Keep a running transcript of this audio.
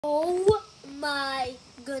Oh my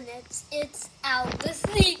goodness, it's out. The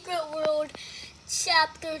Secret World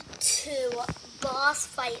Chapter 2, Boss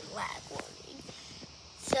Fight Lag Warning.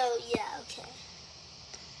 So, yeah, okay.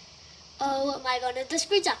 Oh my goodness, the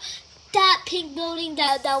screenshot. That pink building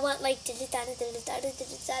that went like, we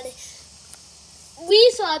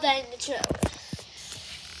saw that in the trailer.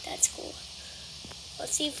 That's cool.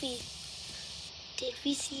 Let's see if did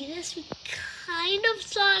we see this? We kind of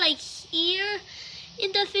saw like here.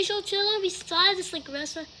 In the official trailer, we saw this like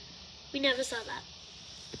restaurant. We never saw that.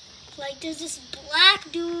 Like there's this black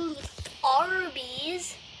dude with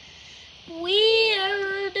Arby's.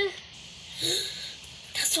 Weird.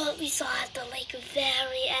 That's what we saw at the like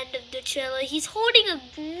very end of the trailer. He's holding a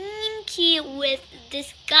green key with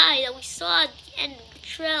this guy that we saw at the end of the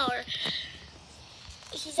trailer.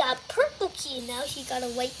 He's got a purple key now. He got a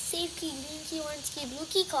white safe key, green key, orange key, blue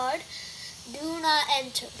key card. Do not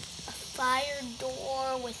enter. A fire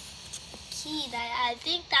door with a key that I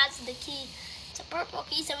think that's the key. It's a purple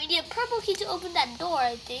key, so we need a purple key to open that door,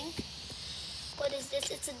 I think. What is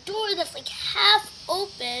this? It's a door that's like half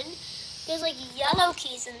open. There's like yellow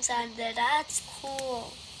keys inside there. That's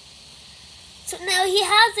cool. So now he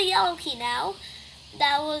has a yellow key now.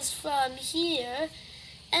 That was from here.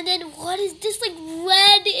 And then what is this like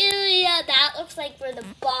red area? That looks like where the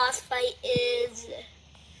boss fight is.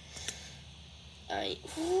 Alright,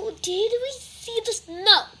 did we see this?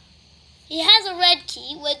 No. He has a red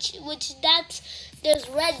key, which there's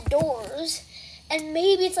red doors. And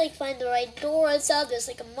maybe it's like find the right door and stuff. There's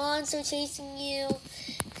like a monster chasing you.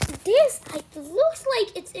 This looks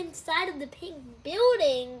like it's inside of the pink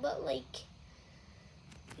building, but like,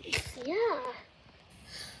 yeah.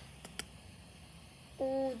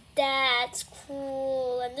 Oh, that's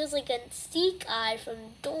cool. And there's like a seek eye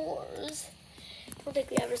from doors. I don't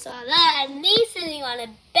think we ever saw that. And me sitting on a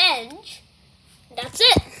bench. That's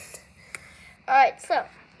it. Alright, so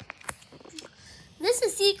this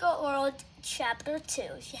is Secret World Chapter 2.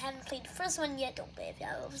 If you haven't played the first one yet, don't play it if you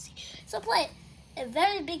haven't. So play it. A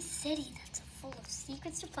very big city that's full of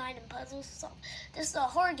secrets to find and puzzles to solve. This is a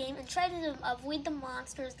horror game and try to avoid the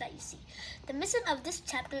monsters that you see. The mission of this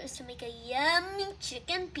chapter is to make a yummy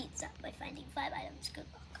chicken pizza by finding 5 items. Good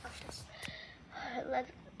luck. Cautious. Alright,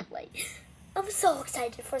 let's play. I'm so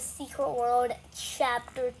excited for Secret World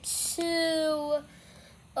Chapter 2.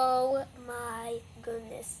 Oh my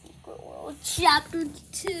goodness, Secret World Chapter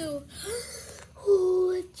 2.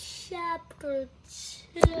 Oh, Chapter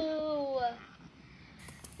 2.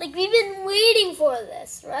 Like, we've been waiting for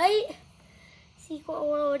this, right? Secret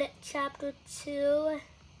World Chapter 2.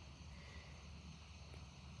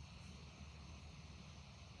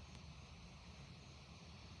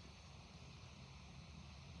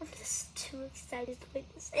 I'm just too excited to play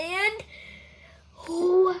this. And,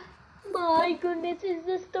 oh my goodness, is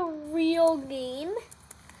this the real game?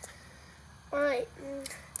 Alright.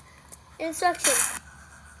 Instructions.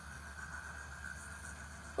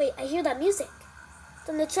 Wait, I hear that music.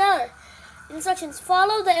 From the trailer. Instructions.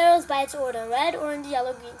 Follow the arrows by its order. Red, orange,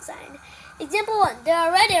 yellow, green sign. Example 1. There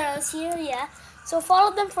are red arrows here, yeah. So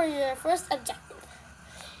follow them for your first objective.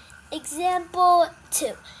 Example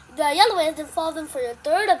 2. There are yellow arrows and follow them for your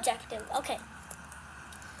third objective. Okay.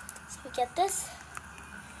 So we get this.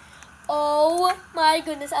 Oh my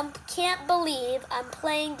goodness. I can't believe I'm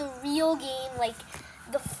playing the real game. Like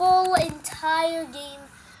the full entire game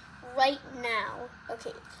right now.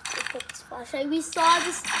 Okay. We saw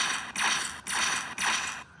this.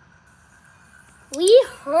 We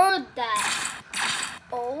heard that.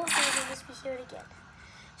 Oh my goodness, we hear it again.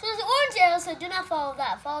 So there's orange arrows, so do not follow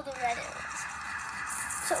that. Follow the red arrows.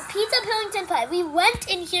 So Pizza Pillington Pie. We went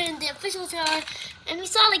in here in the official trailer and we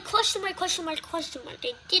saw like question mark, question mark, question mark.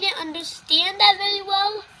 I didn't understand that very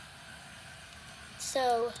well.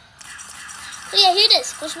 So yeah, here it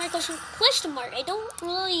is. Question mark, question mark. I don't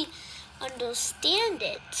really understand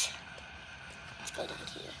it. Let's go down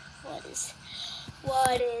here. What is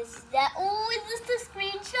that? Oh, is this the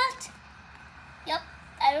screenshot? Yep,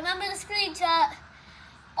 I remember the screenshot.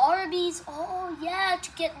 Arby's. Oh yeah,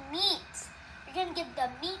 to get meat. You're gonna get the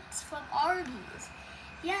meats from Arby's.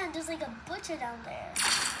 Yeah, and there's like a butcher down there.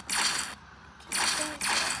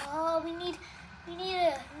 Oh, we need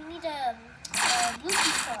a blue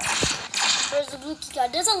key card. Where's the blue key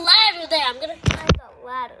card? There's a ladder there. I'm gonna try that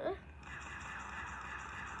ladder.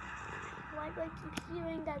 Why do I keep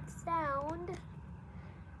hearing that sound?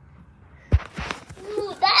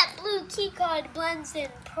 Ooh, that blue key card blends in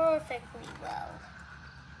perfectly well.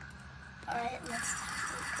 Alright, let's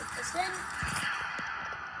put this in.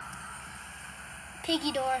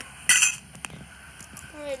 Piggy door.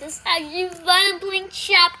 Alright, this is actually Violent Blink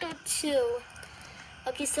Chapter 2.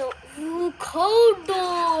 Okay, so code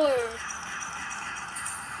door.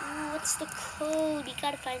 What's the code? You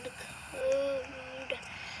gotta find the code.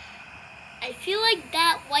 I feel like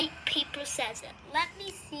that white paper says it. Let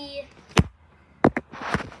me see.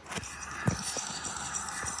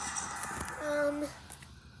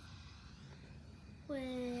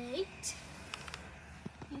 Wait.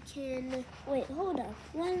 You can wait. Hold up.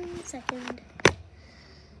 1 second.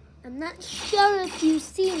 I'm not sure if you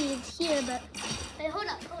see me here, but wait. Hold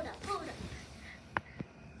up.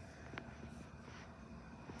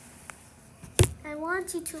 I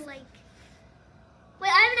want you to like. Wait,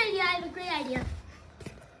 I have an idea. I have a great idea.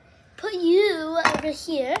 Put you over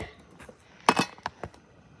here.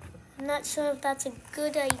 I'm not sure if that's a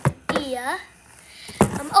good idea.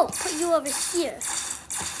 Oh, put you over here.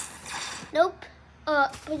 Nope.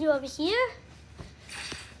 Put you over here.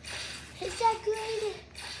 Is that good?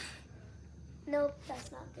 Nope,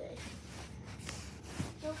 that's not good.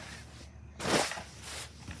 Nope. I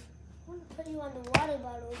want to put you on the water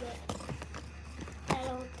bottle, but I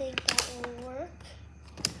don't think that will work.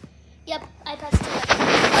 Yep, I pressed it.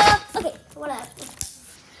 Okay, whatever.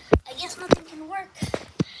 I guess nothing can work.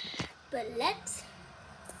 But let's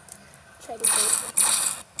try to do it.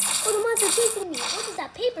 Oh, the monster's chasing me. What does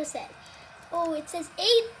that paper say? Oh, it says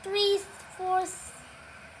 834.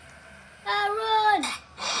 Run!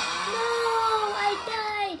 No, I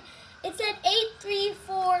died. It said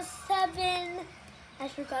 8347. I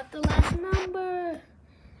forgot the last number.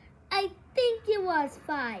 I think it was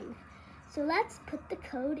 5. So let's put the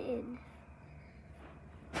code in.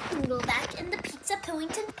 And go back in the Pizza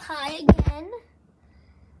Pillington pie again.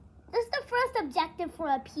 This is the first objective for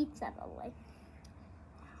a pizza, by the way.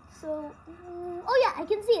 So, oh yeah, I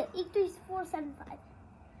can see it. 83475.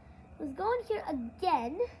 Let's go in here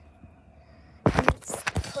again. Let's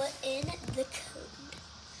put in the code.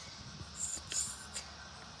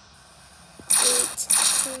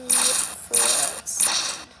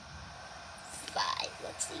 8347.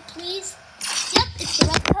 Let's see, please. Yep, it's the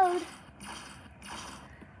right code.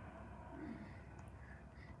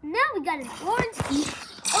 Now we got an orange key.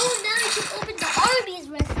 Oh, now we can open the Arby's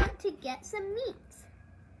restaurant to get some meat.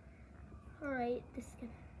 Alright, this is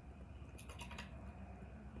gonna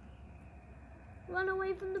run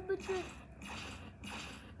away from the butcher.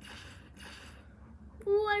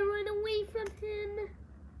 Oh, I run away from him.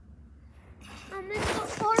 I'm in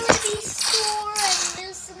the Arby's store and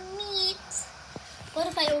there's some meat. What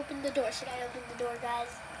if I open the door? Should I open the door, guys?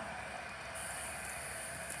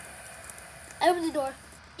 I opened the door.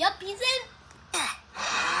 Yup, he's in.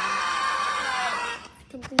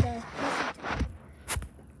 Complete a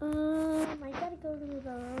I gotta go to the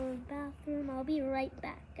bathroom. I'll be right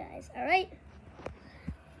back, guys. All right?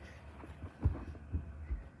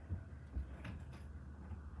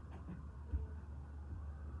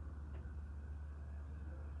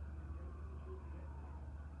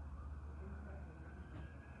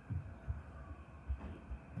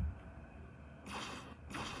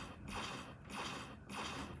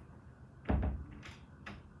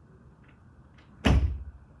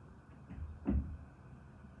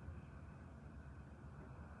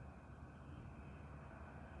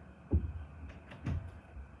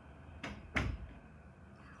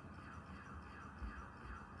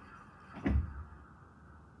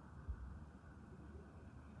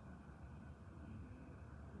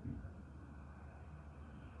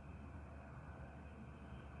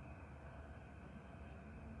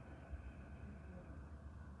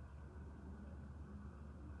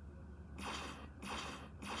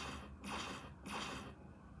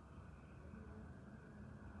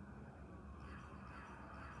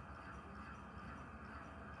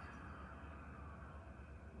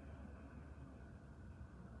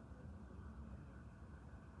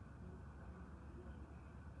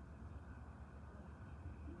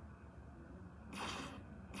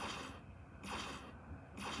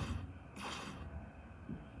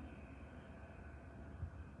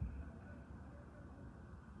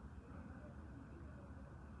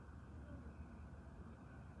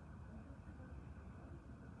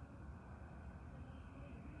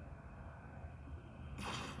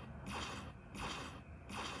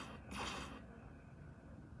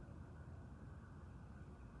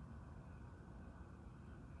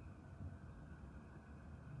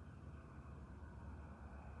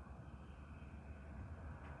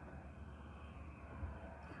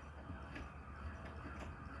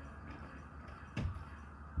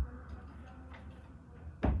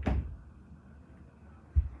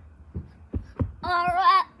 All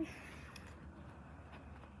right.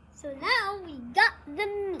 So now we got the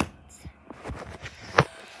meat.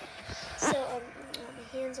 So,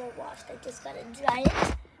 hands are washed. I just gotta dry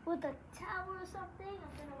it with a towel or something.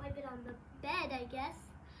 I'm gonna wipe it on the bed, I guess.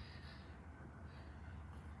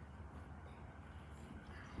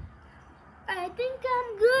 I think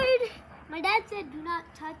I'm good. My dad said do not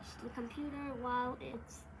touch the computer while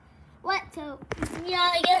it's wet, so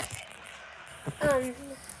yeah, I guess.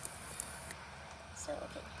 So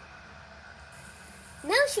okay.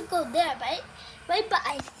 Now I should go there, right? Right, but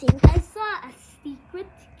I think I saw a secret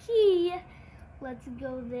key. Let's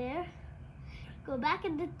go there. Go back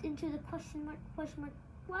into the question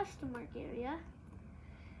mark area.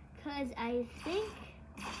 Cause I think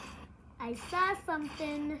I saw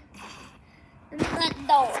something in that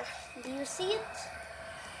door. Do you see it?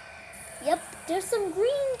 Yep, there's some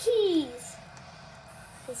green keys.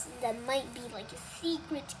 That might be like a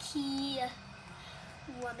secret key.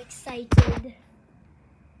 Ooh, I'm excited.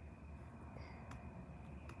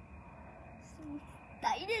 So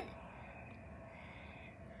excited.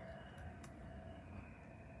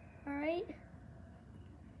 Alright.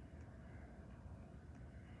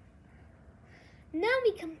 Now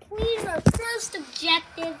we completed our first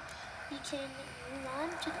objective. We can move on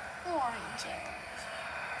to the orange areas.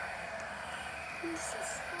 This is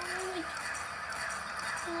so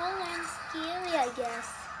cool and scary, I guess.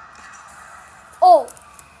 Oh!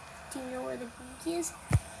 Do you know where the green key is?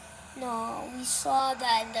 No, we saw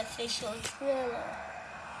that in the official trailer.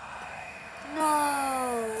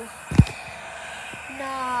 No.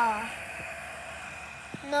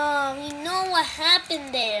 No, we know what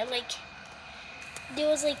happened there. Like, there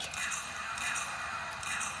was like,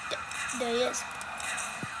 there he is.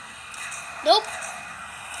 Nope.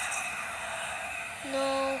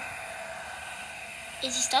 No.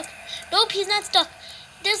 Is he stuck? Nope, he's not stuck.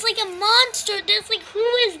 There's like a monster. There's like,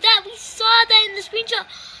 who is that? We saw that in the screenshot.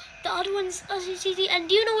 The other one's CCTV. And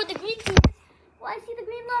do you know what the green key is? Well, I see the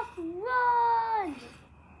green lock. Run!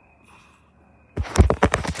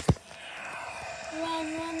 Run.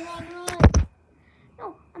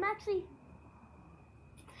 No, I'm actually...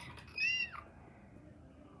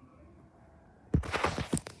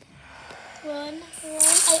 Run.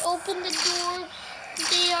 I opened the door.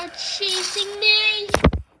 They are chasing me.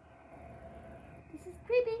 This is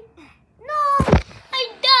creepy. No! I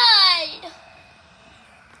died!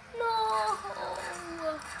 No!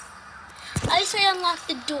 At least I unlocked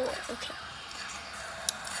the door. Okay.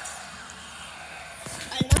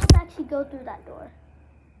 I now let's actually go through that door.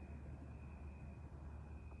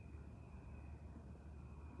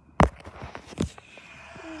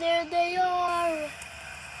 There they are.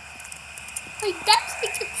 Wait, that's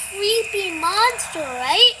like a creepy monster,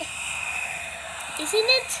 right? Isn't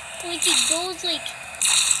it? Like it goes like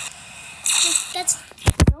that's...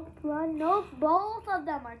 Nope, run. Nope, both of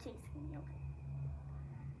them are chasing me. Okay.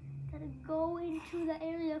 Gotta go into the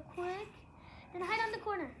area quick and hide on the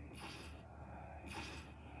corner.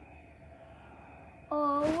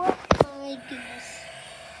 Oh my goodness.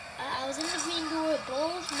 I was in the green door.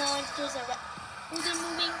 Both monsters are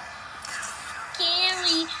moving.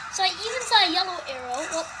 Scary. So I even saw a yellow arrow.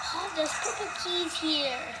 Well, oh, there's purple keys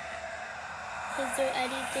here. Is there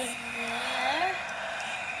anything there?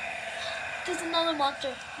 There's another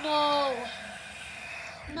monster. No.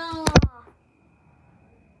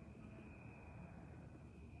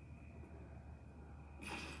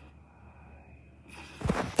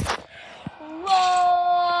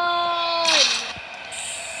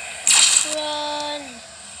 Run.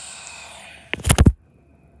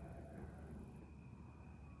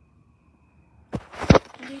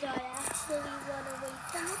 Did I actually run away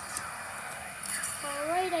from it?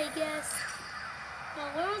 Alright, I guess. Now,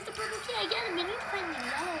 where was the purple key again? We need to find the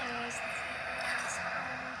yellow arrows.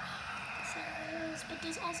 But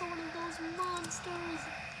there's also one of those monsters.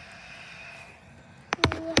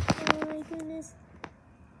 Oh my goodness.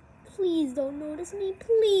 Please don't notice me,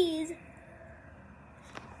 please.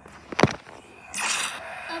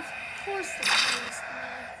 Of course they noticed me.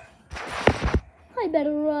 I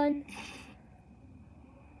better run.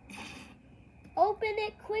 Open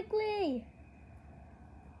it quickly.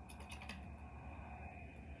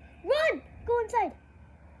 Run! Go inside.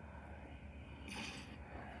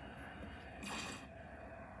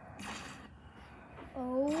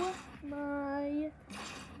 Oh my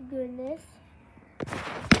goodness.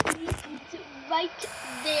 He's right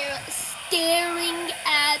there staring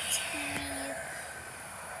at me.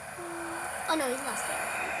 Oh no, he's not staring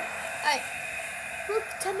at me. Alright. Look,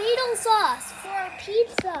 tomato sauce for our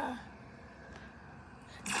pizza.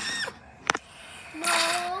 No.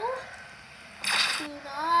 Do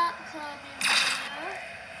not come in here.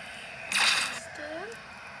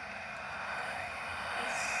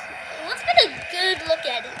 Let's get a good look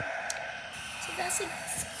at it. So that's like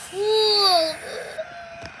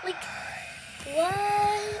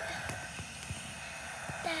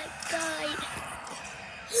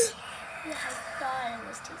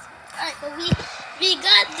But we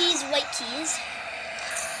got these white keys.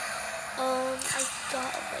 I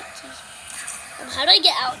got a white key. How do I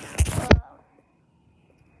get out now?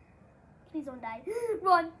 Please don't die.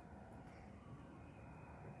 Run.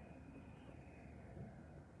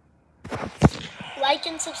 Like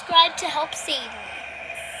and subscribe to help save me.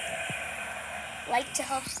 Like to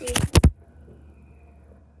help save me.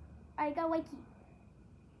 I got a white key.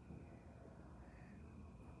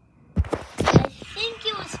 I think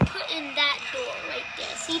it was put in that door right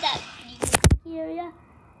there. See that area?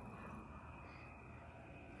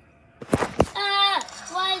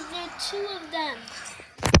 Why is there two of them?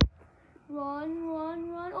 Run,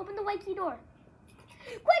 run, run. Open the white key door.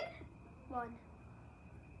 Quick! Run.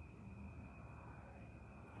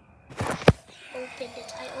 Opened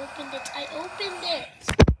it. I opened it. I opened it.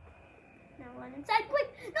 Now run inside. Quick!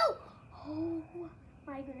 No! Oh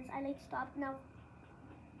my goodness. I like stopped now.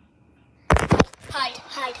 Hide,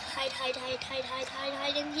 hide, hide, hide, hide, hide, hide, hide,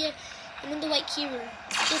 hide in here. I'm in the white key room.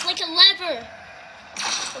 There's like a lever.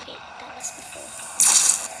 Okay, that must be full.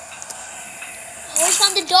 Oh, I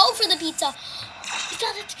found the dough for the pizza. We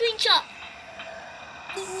got a screenshot.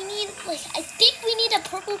 We need, like, I think we need a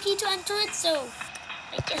purple key to enter it, so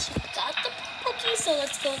I guess we got the purple key, so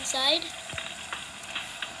let's go inside.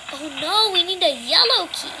 Oh no, we need a yellow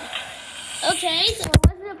key. Okay, so it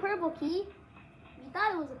wasn't a purple key. We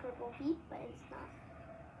thought it was a purple key, but it's not.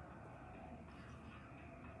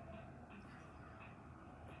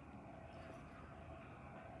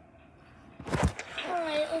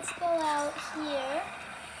 Alright, let's go out here.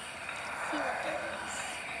 See what there is.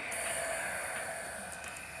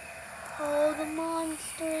 Oh, the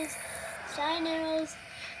monsters. Giant arrows.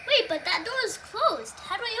 Wait, but that door is closed.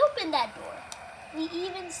 How do I open that door? We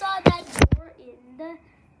even saw that door in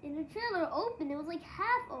the trailer open. It was like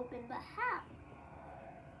half open, but half.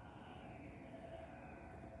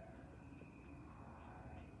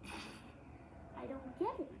 I don't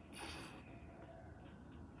get it.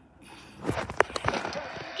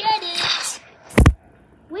 Get it!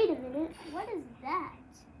 Wait a minute, what is that?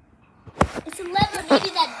 It's a lever. Maybe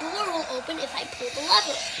that door will open if I pull the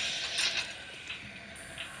lever.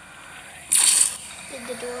 Did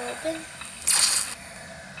the door open?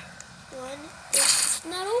 One, it's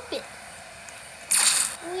not open.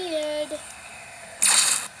 Weird.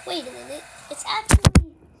 Wait a minute, it's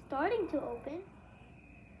actually starting to open.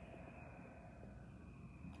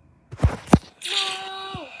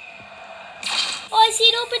 No! Oh, I see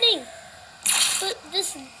it opening. But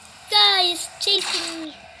this guy is chasing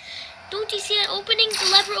me. Don't you see it opening? The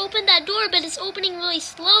lever opened that door, but it's opening really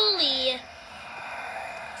slowly.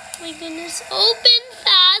 My goodness, open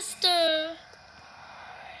faster.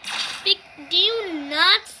 Do you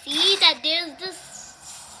not see that there's this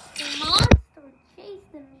monster chasing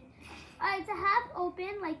me? Alright, it's a half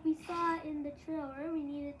open like we saw in the trailer. We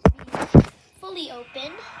need it to be fully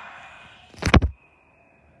open.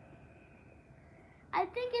 I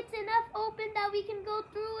think it's enough open that we can go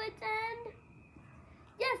through it and...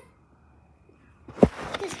 Yes!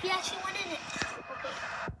 Yes, we actually went in it. Okay.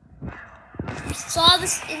 We saw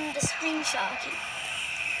this in the screenshot. Okay.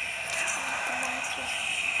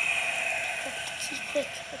 Get the key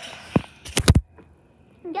quick. Okay.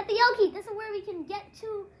 Get the yellow key. This is where we can get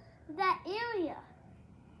to that area.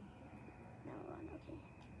 Now run, okay.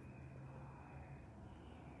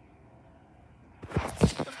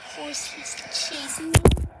 Of course, he's chasing me.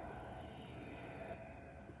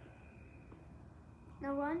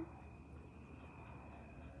 Now run.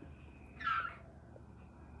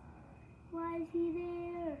 Why is he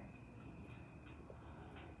there?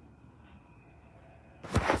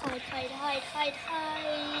 Hide, hide, hide, hide,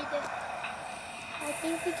 hide. I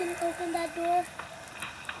think we can open that door.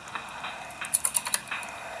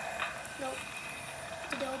 Nope.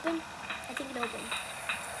 Did it open? I think it opened.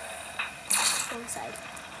 Go inside.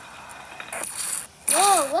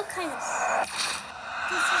 Whoa, what kind of...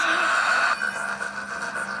 This is weird.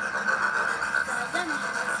 The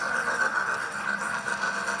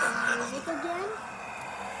music again.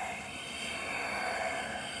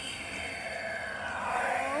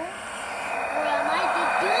 Oh, where am I? The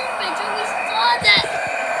Doom Bridge. We saw that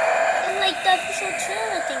in like the official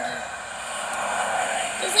trailer thingy.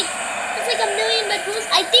 There's like a million red rules.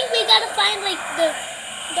 I think we gotta find like no,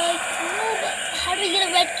 but how do we get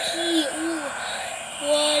a red key? Ooh.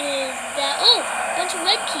 What is that? Oh, a bunch of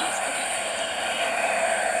red keys. Okay.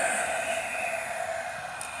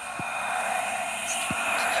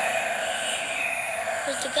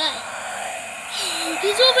 Where's the guy?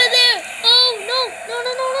 He's over there. Oh, no.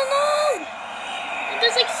 And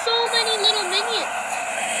there's like so many little minions.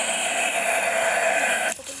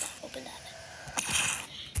 Open that.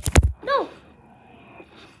 No.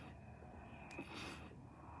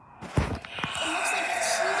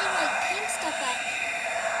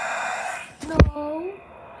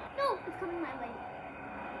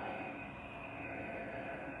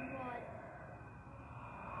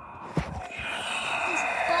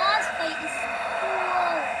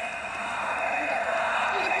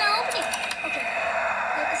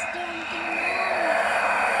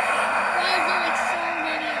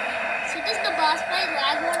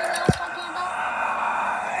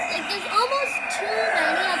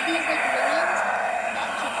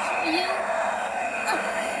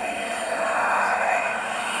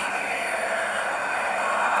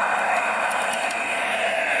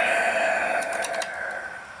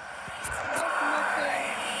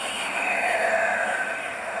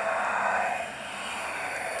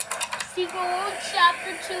 Secret World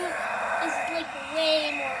Chapter 2 is like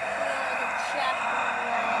way more cool than Chapter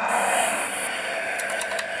 1.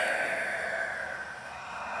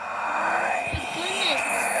 Oh my goodness.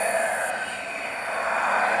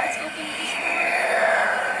 Let's open this door.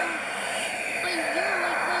 Wait, you're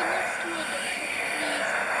like right next to it.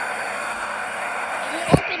 Please. Can you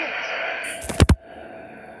open it?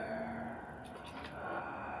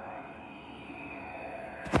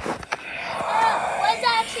 Why is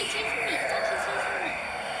that actually chasing me? It's actually chasing me.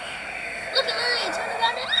 Look at Lily, turn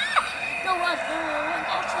around and no, run.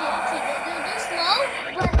 Actually, they're slow,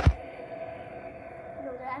 but no,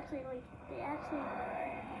 they're actually like they're actually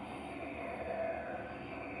like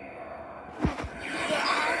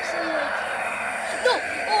no.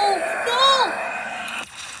 Oh no!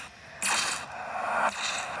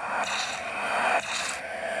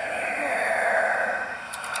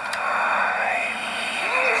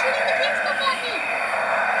 No, they're shooting the pink stuff at me.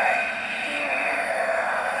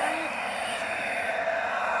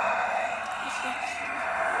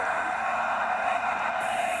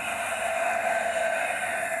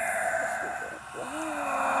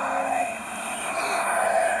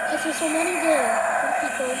 There's so many there. What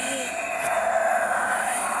if we go in here?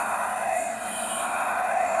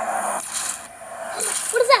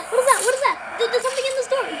 What is that? What is that? What is that? There's something in this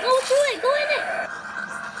door. Go through it. Go in it.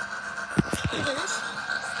 Oh my goodness.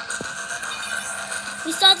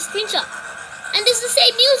 We saw the screenshot. And this is the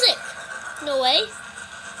same music. No way.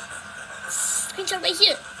 Screenshot right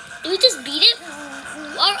here. Did we just beat it?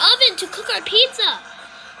 Our oven to cook our pizza.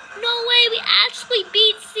 No way, we actually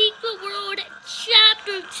beat Secret World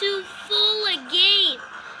Chapter 2 full again.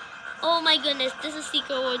 Oh my goodness, this is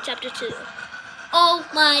Secret World Chapter 2. Oh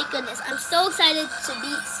my goodness, I'm so excited to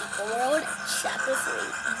beat Secret World Chapter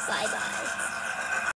 3. Bye-bye.